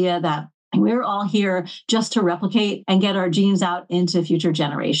the idea that we're all here just to replicate and get our genes out into future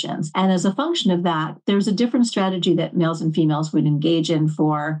generations. And as a function of that, there's a different strategy that males and females would engage in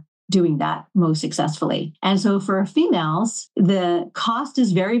for doing that most successfully. And so for females, the cost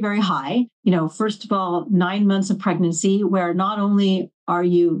is very, very high. First of all, 9 months of pregnancy, where not only are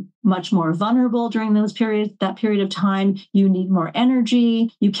you much more vulnerable during that period of time, you need more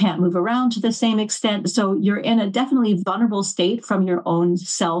energy, you can't move around to the same extent. So you're in a definitely vulnerable state from your own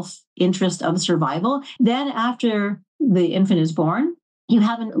self-interest of survival. Then after the infant is born, you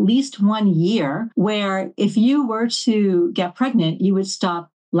have at least 1 year where if you were to get pregnant, you would stop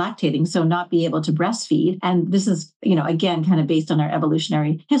lactating, so not be able to breastfeed. And this is, again, kind of based on our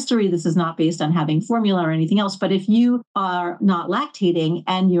evolutionary history. This is not based on having formula or anything else. But if you are not lactating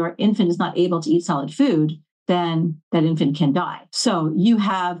and your infant is not able to eat solid food, then that infant can die. So you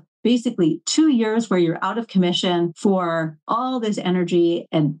have basically 2 years where you're out of commission for all this energy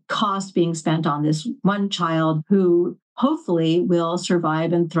and cost being spent on this one child who hopefully will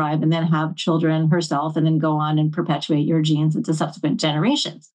survive and thrive and then have children herself and then go on and perpetuate your genes into subsequent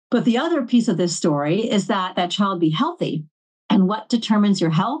generations. But the other piece of this story is that that child be healthy. And what determines your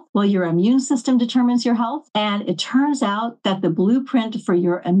health? Well, your immune system determines your health. And it turns out that the blueprint for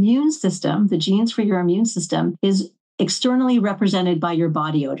your immune system, the genes for your immune system, is externally represented by your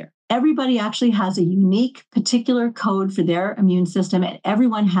body odor. Everybody actually has a unique particular code for their immune system, and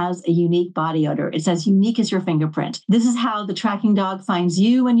everyone has a unique body odor. It's as unique as your fingerprint. This is how the tracking dog finds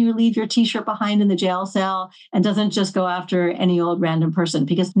you when you leave your t-shirt behind in the jail cell and doesn't just go after any old random person,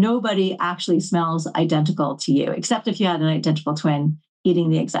 because nobody actually smells identical to you, except if you had an identical twin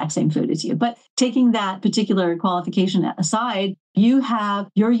eating the exact same food as you. But taking that particular qualification aside, you have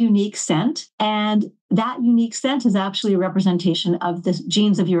your unique scent, and that unique scent is actually a representation of the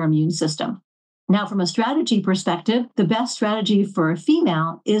genes of your immune system. Now, from a strategy perspective, the best strategy for a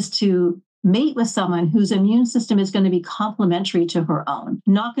female is to mate with someone whose immune system is going to be complementary to her own,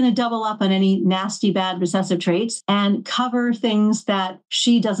 not going to double up on any nasty, bad recessive traits, and cover things that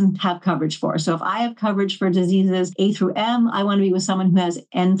she doesn't have coverage for. So if I have coverage for diseases A through M, I want to be with someone who has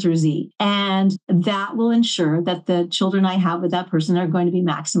N through Z. And that will ensure that the children I have with that person are going to be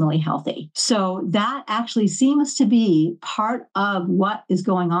maximally healthy. So that actually seems to be part of what is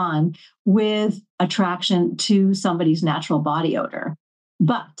going on with attraction to somebody's natural body odor.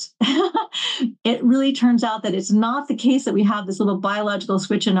 But it really turns out that it's not the case that we have this little biological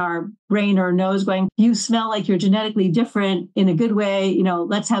switch in our brain or nose going, you smell like you're genetically different in a good way,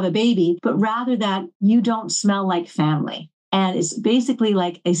 let's have a baby, but rather that you don't smell like family. And it's basically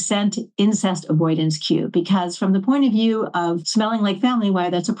like a scent incest avoidance cue, because from the point of view of smelling like family, why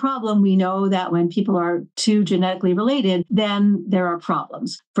that's a problem, we know that when people are too genetically related, then there are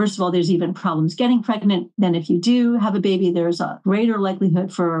problems. First of all, there's even problems getting pregnant. Then if you do have a baby, there's a greater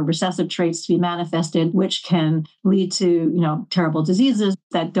likelihood for recessive traits to be manifested, which can lead to, terrible diseases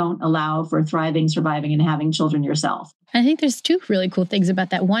that don't allow for thriving, surviving, and having children yourself. I think there's two really cool things about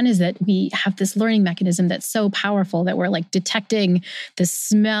that. One is that we have this learning mechanism that's so powerful that we're like detecting the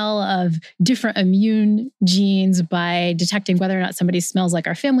smell of different immune genes by detecting whether or not somebody smells like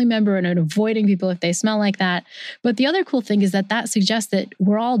our family member and avoiding people if they smell like that. But the other cool thing is that suggests that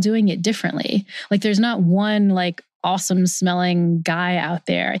we're all doing it differently. Like there's not one like awesome smelling guy out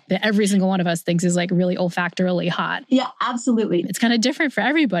there that every single one of us thinks is like really olfactorily hot. Yeah, absolutely. It's kind of different for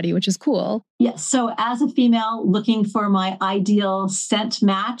everybody, which is cool. Yes. So as a female looking for my ideal scent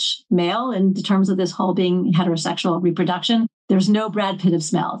match male in terms of this whole being heterosexual reproduction, there's no Brad Pitt of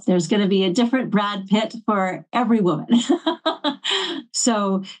smell. There's going to be a different Brad Pitt for every woman.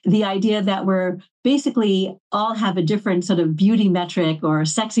 So the idea that we're basically all have a different sort of beauty metric or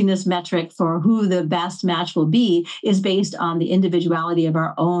sexiness metric for who the best match will be is based on the individuality of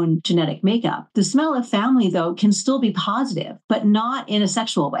our own genetic makeup. The smell of family, though, can still be positive, but not in a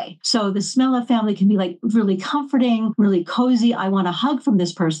sexual way. So the smell of family can be like really comforting, really cozy. I want a hug from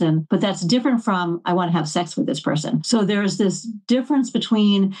this person, but that's different from I want to have sex with this person. So there's this difference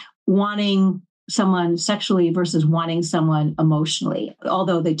between wanting someone sexually versus wanting someone emotionally,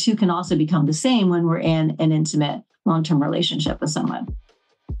 although the two can also become the same when we're in an intimate long-term relationship with someone.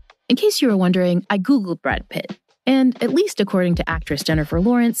 In case you were wondering, I Googled Brad Pitt, and at least according to actress Jennifer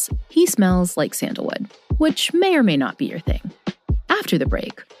Lawrence, he smells like sandalwood, which may or may not be your thing. After the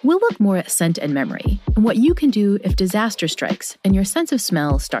break, we'll look more at scent and memory and what you can do if disaster strikes and your sense of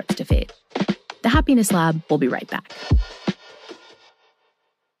smell starts to fade. The Happiness Lab will be right back.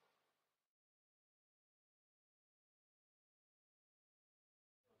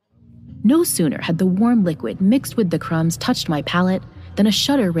 No sooner had the warm liquid mixed with the crumbs touched my palate than a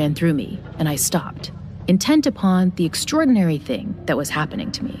shudder ran through me, and I stopped, intent upon the extraordinary thing that was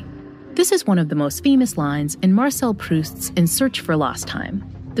happening to me. This is one of the most famous lines in Marcel Proust's In Search for Lost Time.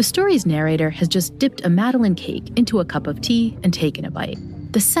 The story's narrator has just dipped a Madeleine cake into a cup of tea and taken a bite.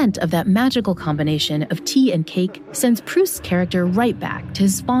 The scent of that magical combination of tea and cake sends Proust's character right back to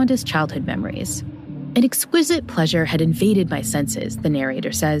his fondest childhood memories. An exquisite pleasure had invaded my senses, the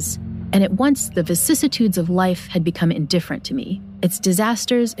narrator says, and at once the vicissitudes of life had become indifferent to me, its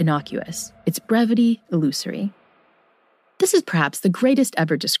disasters innocuous, its brevity illusory. This is perhaps the greatest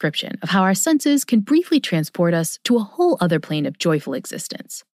ever description of how our senses can briefly transport us to a whole other plane of joyful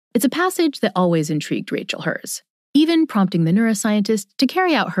existence. It's a passage that always intrigued Rachel Herz, even prompting the neuroscientist to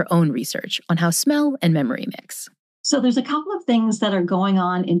carry out her own research on how smell and memory mix. So there's a couple of things that are going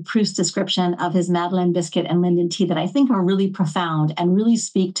on in Proust's description of his Madeleine biscuit and linden tea that I think are really profound and really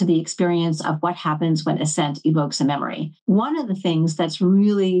speak to the experience of what happens when a scent evokes a memory. One of the things that's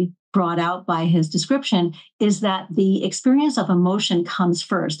really brought out by his description is that the experience of emotion comes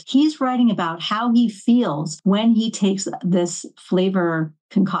first. He's writing about how he feels when he takes this flavor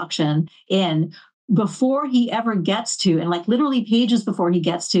concoction in before he ever gets to, and like literally pages before he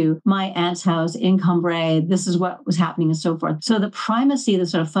gets to my aunt's house in Cambrai, this is what was happening and so forth. So the primacy, the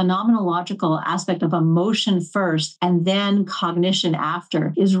sort of phenomenological aspect of emotion first and then cognition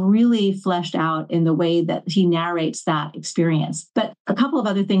after is really fleshed out in the way that he narrates that experience. But a couple of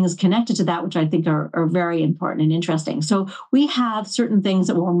other things connected to that, which I think are very important and interesting. So we have certain things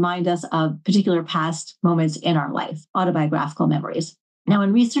that will remind us of particular past moments in our life, autobiographical memories. Now,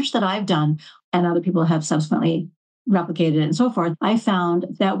 in research that I've done, and other people have subsequently replicated it and so forth, I found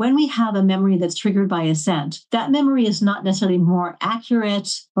that when we have a memory that's triggered by a scent, that memory is not necessarily more accurate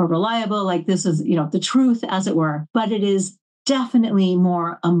or reliable, like this is, the truth, as it were, but it is definitely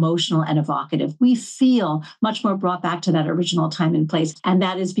more emotional and evocative. We feel much more brought back to that original time and place. And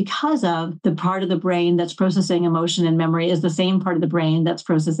that is because of the part of the brain that's processing emotion and memory is the same part of the brain that's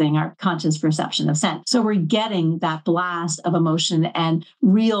processing our conscious perception of scent. So we're getting that blast of emotion and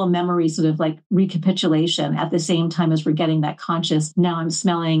real memory sort of like recapitulation at the same time as we're getting that conscious, now I'm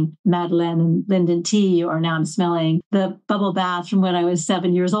smelling Madeleine and Linden tea, or now I'm smelling the bubble bath from when I was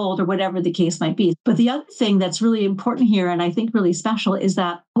 7 years old, or whatever the case might be. But the other thing that's really important here, and I think really special, is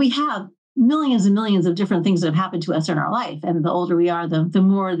that we have millions and millions of different things that have happened to us in our life. And the older we are, the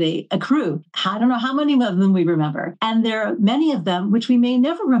more they accrue. I don't know how many of them we remember. And there are many of them which we may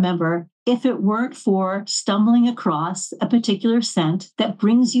never remember if it weren't for stumbling across a particular scent that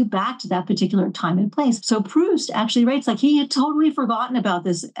brings you back to that particular time and place. So Proust actually writes like he had totally forgotten about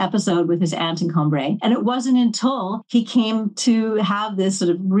this episode with his aunt in Cambrai. And it wasn't until he came to have this sort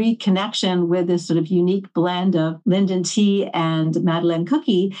of reconnection with this sort of unique blend of Linden tea and Madeleine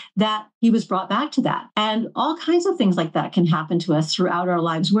cookie that he was brought back to that. And all kinds of things like that can happen to us throughout our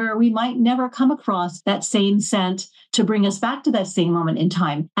lives where we might never come across that same scent to bring us back to that same moment in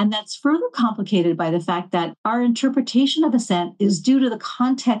time. And that's further complicated by the fact that our interpretation of a scent is due to the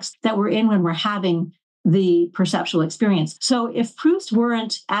context that we're in when we're having the perceptual experience. So if Proust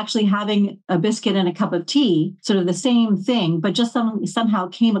weren't actually having a biscuit and a cup of tea, sort of the same thing, but just somehow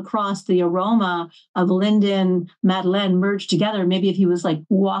came across the aroma of Linden, Madeleine merged together, maybe if he was like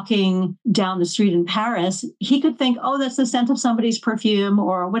walking down the street in Paris, he could think, oh, that's the scent of somebody's perfume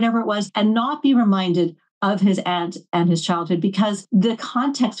or whatever it was, and not be reminded of his aunt and his childhood because the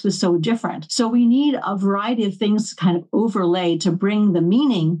context was so different. So we need a variety of things kind of overlay to bring the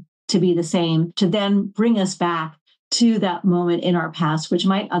meaning to be the same, to then bring us back to that moment in our past, which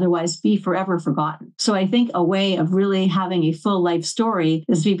might otherwise be forever forgotten. So I think a way of really having a full life story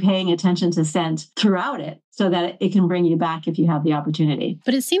is to be paying attention to scent throughout it, so that it can bring you back if you have the opportunity.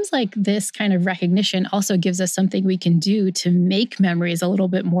 But it seems like this kind of recognition also gives us something we can do to make memories a little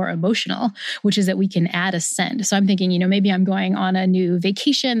bit more emotional, which is that we can add a scent. So I'm thinking, maybe I'm going on a new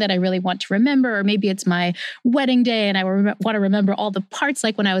vacation that I really want to remember, or maybe it's my wedding day and I want to remember all the parts,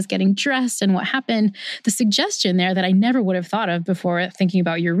 like when I was getting dressed and what happened. The suggestion there that I never would have thought of before thinking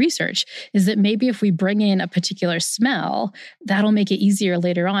about your research is that maybe if we bring in a particular smell, that'll make it easier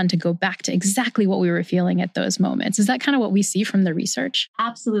later on to go back to exactly what we were feeling at those moments. Is that kind of what we see from the research?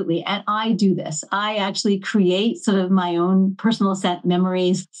 Absolutely. And I do this. I actually create sort of my own personal scent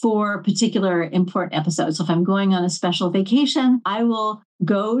memories for particular important episodes. So if I'm going on a special vacation, I will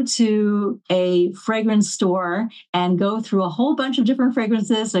go to a fragrance store and go through a whole bunch of different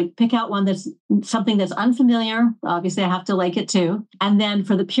fragrances, like pick out one that's something that's unfamiliar. Obviously, I have to like it too. And then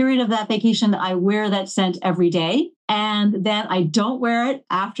for the period of that vacation, I wear that scent every day. And then I don't wear it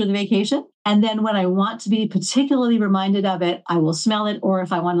after the vacation. And then when I want to be particularly reminded of it, I will smell it. Or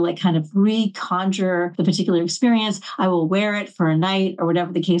if I want to like kind of reconjure the particular experience, I will wear it for a night or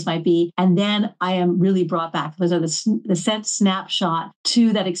whatever the case might be. And then I am really brought back. Those are the scent snapshot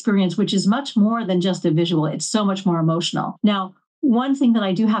to that experience, which is much more than just a visual. It's so much more emotional. Now, one thing that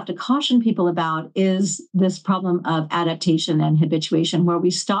I do have to caution people about is this problem of adaptation and habituation, where we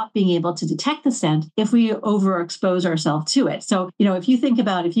stop being able to detect the scent if we overexpose ourselves to it. So, if you think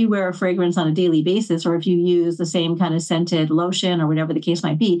about if you wear a fragrance on a daily basis, or if you use the same kind of scented lotion or whatever the case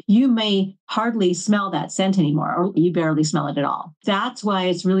might be, you may hardly smell that scent anymore, or you barely smell it at all. That's why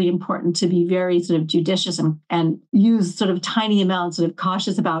it's really important to be very sort of judicious and use sort of tiny amounts, sort of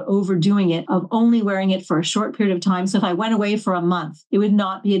cautious about overdoing it, of only wearing it for a short period of time. So if I went away for a month, it would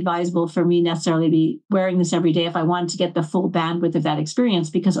not be advisable for me necessarily to be wearing this every day if I wanted to get the full bandwidth of that experience,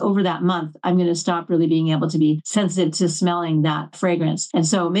 because over that month, I'm going to stop really being able to be sensitive to smelling that fragrance. And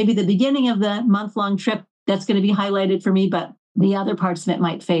so maybe the beginning of the month-long trip, that's going to be highlighted for me, but the other parts of it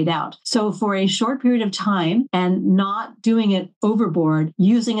might fade out. So for a short period of time and not doing it overboard,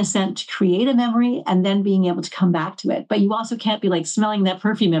 using a scent to create a memory and then being able to come back to it. But you also can't be like smelling that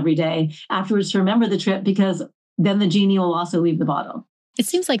perfume every day afterwards to remember the trip, because then the genie will also leave the bottle. It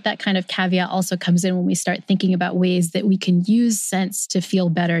seems like that kind of caveat also comes in when we start thinking about ways that we can use scents to feel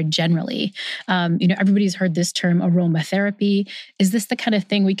better generally. Everybody's heard this term aromatherapy. Is this the kind of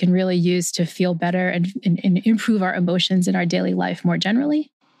thing we can really use to feel better and improve our emotions in our daily life more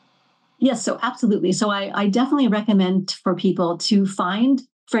generally? Yes, so absolutely. So I definitely recommend for people to find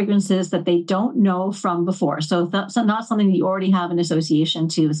fragrances that they don't know from before. So that's not something that you already have an association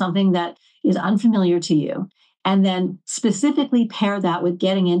to, something that is unfamiliar to you. And then specifically pair that with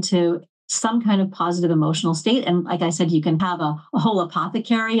getting into some kind of positive emotional state. And like I said, you can have a whole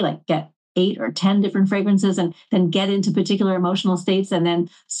apothecary, like get 8 or 10 different fragrances and then get into particular emotional states and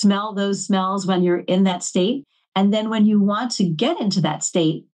then smell those smells when you're in that state. And then when you want to get into that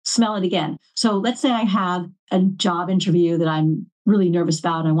state, smell it again. So let's say I have a job interview that I'm really nervous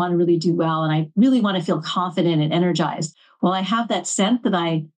about and I want to really do well and I really want to feel confident and energized. Well, I have that scent that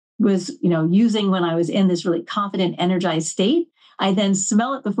I was, using when I was in this really confident, energized state. I then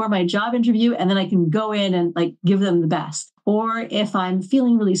smell it before my job interview, and then I can go in and give them the best. Or if I'm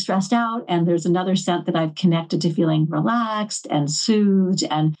feeling really stressed out and there's another scent that I've connected to feeling relaxed and soothed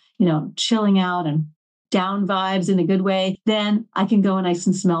and, chilling out and down vibes in a good way, then I can go and I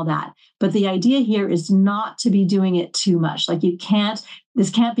can smell that. But the idea here is not to be doing it too much. This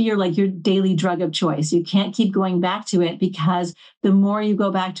can't be your daily drug of choice. You can't keep going back to it, because the more you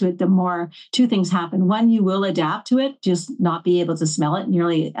go back to it, the more two things happen. One, you will adapt to it, just not be able to smell it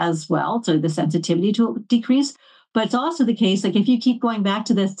nearly as well. So the sensitivity to it will decrease. But it's also the case, if you keep going back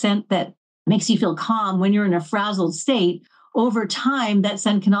to the scent that makes you feel calm when you're in a frazzled state, over time, that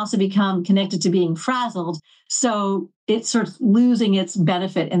scent can also become connected to being frazzled. So it's sort of losing its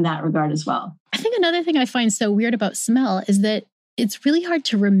benefit in that regard as well. I think another thing I find so weird about smell is that it's really hard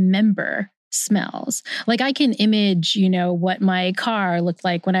to remember smells. I can image, what my car looked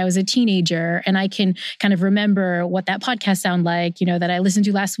like when I was a teenager, and I can kind of remember what that podcast sounded like, that I listened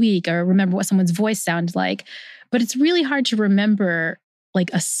to last week, or remember what someone's voice sounded like. But it's really hard to remember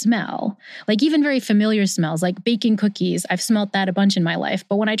a smell, even very familiar smells, like baking cookies. I've smelled that a bunch in my life.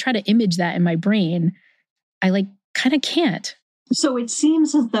 But when I try to image that in my brain, I kind of can't. So it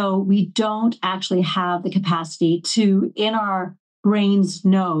seems as though we don't actually have the capacity to, in our brain's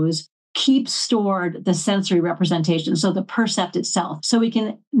nose, keep stored the sensory representation, so the percept itself. So we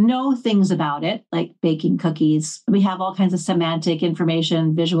can know things about it, like baking cookies. We have all kinds of semantic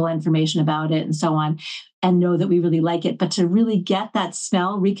information, visual information about it, and so on, and know that we really like it. But to really get that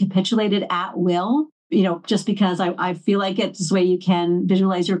smell recapitulated at will, just because I feel like it's this way you can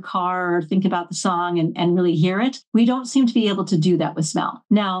visualize your car or think about the song and really hear it, we don't seem to be able to do that with smell.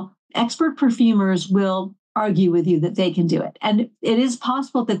 Now, expert perfumers will argue with you that they can do it. And it is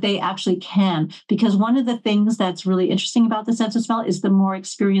possible that they actually can, because one of the things that's really interesting about the sense of smell is the more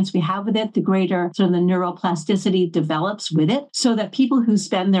experience we have with it, the greater sort of the neuroplasticity develops with it, so that people who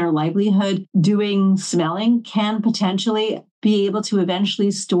spend their livelihood doing smelling can potentially be able to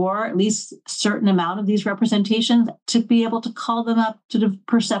eventually store at least a certain amount of these representations to be able to call them up sort of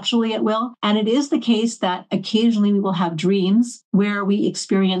perceptually at will. And it is the case that occasionally we will have dreams where we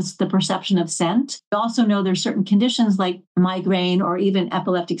experience the perception of scent. We also know there's certain conditions like migraine or even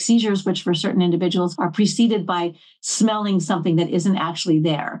epileptic seizures, which for certain individuals are preceded by smelling something that isn't actually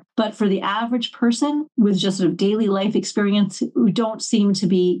there. But for the average person with just sort of daily life experience, we don't seem to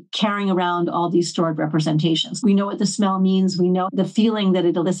be carrying around all these stored representations. We know what the smell means. We know the feeling that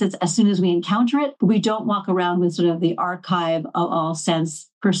it elicits as soon as we encounter it, but we don't walk around with sort of the archive of all sense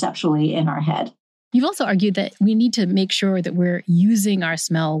perceptually in our head. You've also argued that we need to make sure that we're using our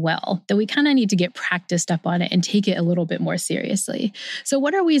smell well, that we kind of need to get practiced up on it and take it a little bit more seriously. So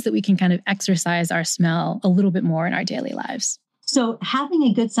what are ways that we can kind of exercise our smell a little bit more in our daily lives? So having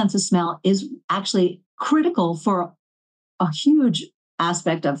a good sense of smell is actually critical for a huge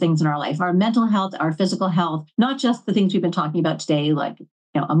aspect of things in our life, our mental health, our physical health, not just the things we've been talking about today, like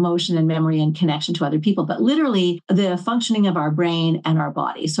emotion and memory and connection to other people, but literally the functioning of our brain and our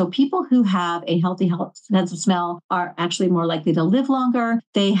body. So people who have a healthy sense of smell are actually more likely to live longer.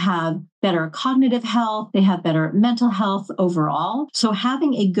 They have better cognitive health. They have better mental health overall. So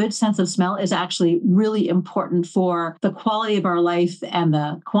having a good sense of smell is actually really important for the quality of our life and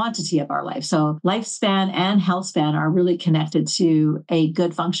the quantity of our life. So lifespan and health span are really connected to a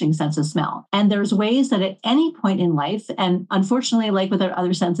good functioning sense of smell. And there's ways that at any point in life, and unfortunately, like with our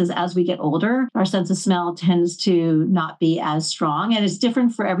other senses, as we get older, our sense of smell tends to not be as strong, and it's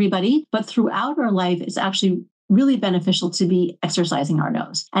different for everybody. But throughout our life, it's actually really beneficial to be exercising our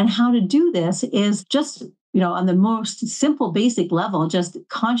nose. And how to do this is just, on the most simple, basic level, just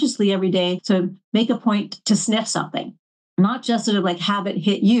consciously every day to make a point to sniff something. not just sort of like have it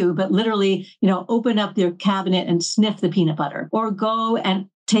hit you, but literally, open up your cabinet and sniff the peanut butter, or go and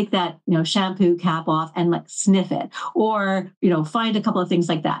take that, shampoo cap off and like sniff it, or, find a couple of things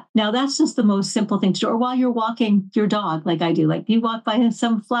like that. Now that's just the most simple thing to do. Or while you're walking your dog, like I do, like you walk by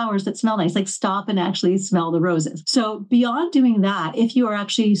some flowers that smell nice, like stop and actually smell the roses. So beyond doing that, if you are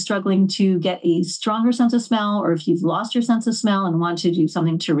actually struggling to get a stronger sense of smell, or if you've lost your sense of smell and want to do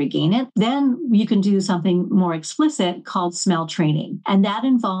something to regain it, then you can do something more explicit called smell training. And that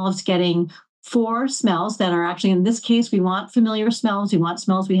involves getting 4 smells that are actually, in this case, we want familiar smells. We want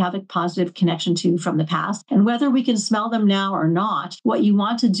smells we have a positive connection to from the past. And whether we can smell them now or not, what you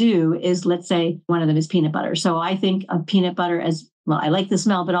want to do is, let's say one of them is peanut butter. So I think of peanut butter as, well, I like the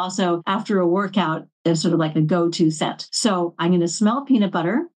smell, but also after a workout is sort of like a go-to scent. So I'm going to smell peanut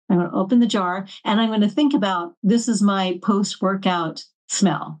butter. I'm going to open the jar and I'm going to think about, this is my post-workout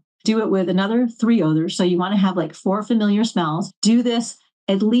smell. Do it with another 3 others. So you want to have like 4 familiar smells. Do this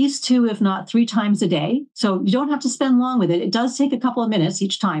at least 2, if not 3 times a day. So you don't have to spend long with it. It does take a couple of minutes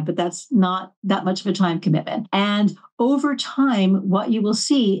each time, but that's not that much of a time commitment. And over time, what you will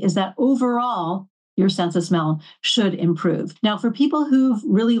see is that overall, your sense of smell should improve. Now, for people who've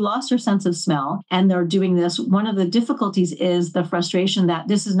really lost their sense of smell and they're doing this, one of the difficulties is the frustration that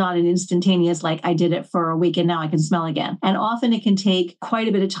this is not an instantaneous, like I did it for a week and now I can smell again. And often it can take quite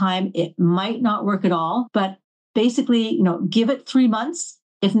a bit of time. It might not work at all, but basically, give it 3 months.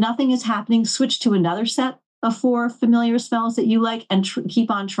 If nothing is happening, switch to another set of 4 familiar smells that you like and keep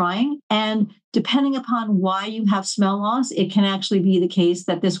on trying. And depending upon why you have smell loss, it can actually be the case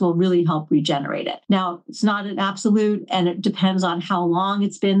that this will really help regenerate it. Now, it's not an absolute, and it depends on how long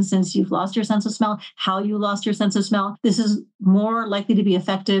it's been since you've lost your sense of smell, how you lost your sense of smell. This is more likely to be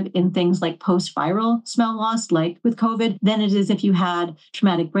effective in things like post-viral smell loss, like with COVID, than it is if you had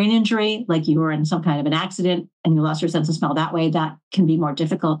traumatic brain injury, like you were in some kind of an accident and you lost your sense of smell that way. That can be more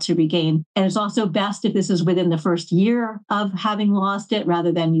difficult to regain. And it's also best if this is within the first year of having lost it,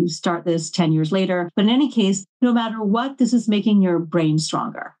 rather than you start this 10 years later. But in any case, no matter what, this is making your brain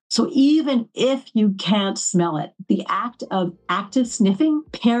stronger. So even if you can't smell it, the act of active sniffing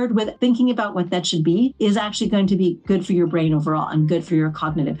paired with thinking about what that should be is actually going to be good for your brain overall and good for your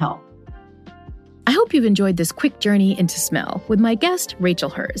cognitive health. I hope you've enjoyed this quick journey into smell with my guest, Rachel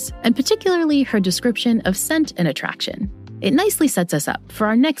Herz, and particularly her description of scent and attraction. It nicely sets us up for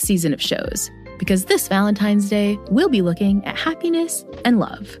our next season of shows, because this Valentine's Day, we'll be looking at happiness and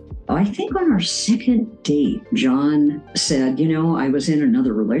love. I think on our second date, John said, I was in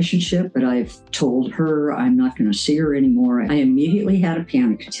another relationship, but I've told her I'm not going to see her anymore. I immediately had a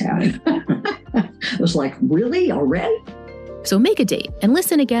panic attack. I was like, really? Already? So make a date and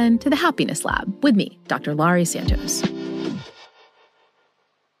listen again to The Happiness Lab with me, Dr. Laurie Santos.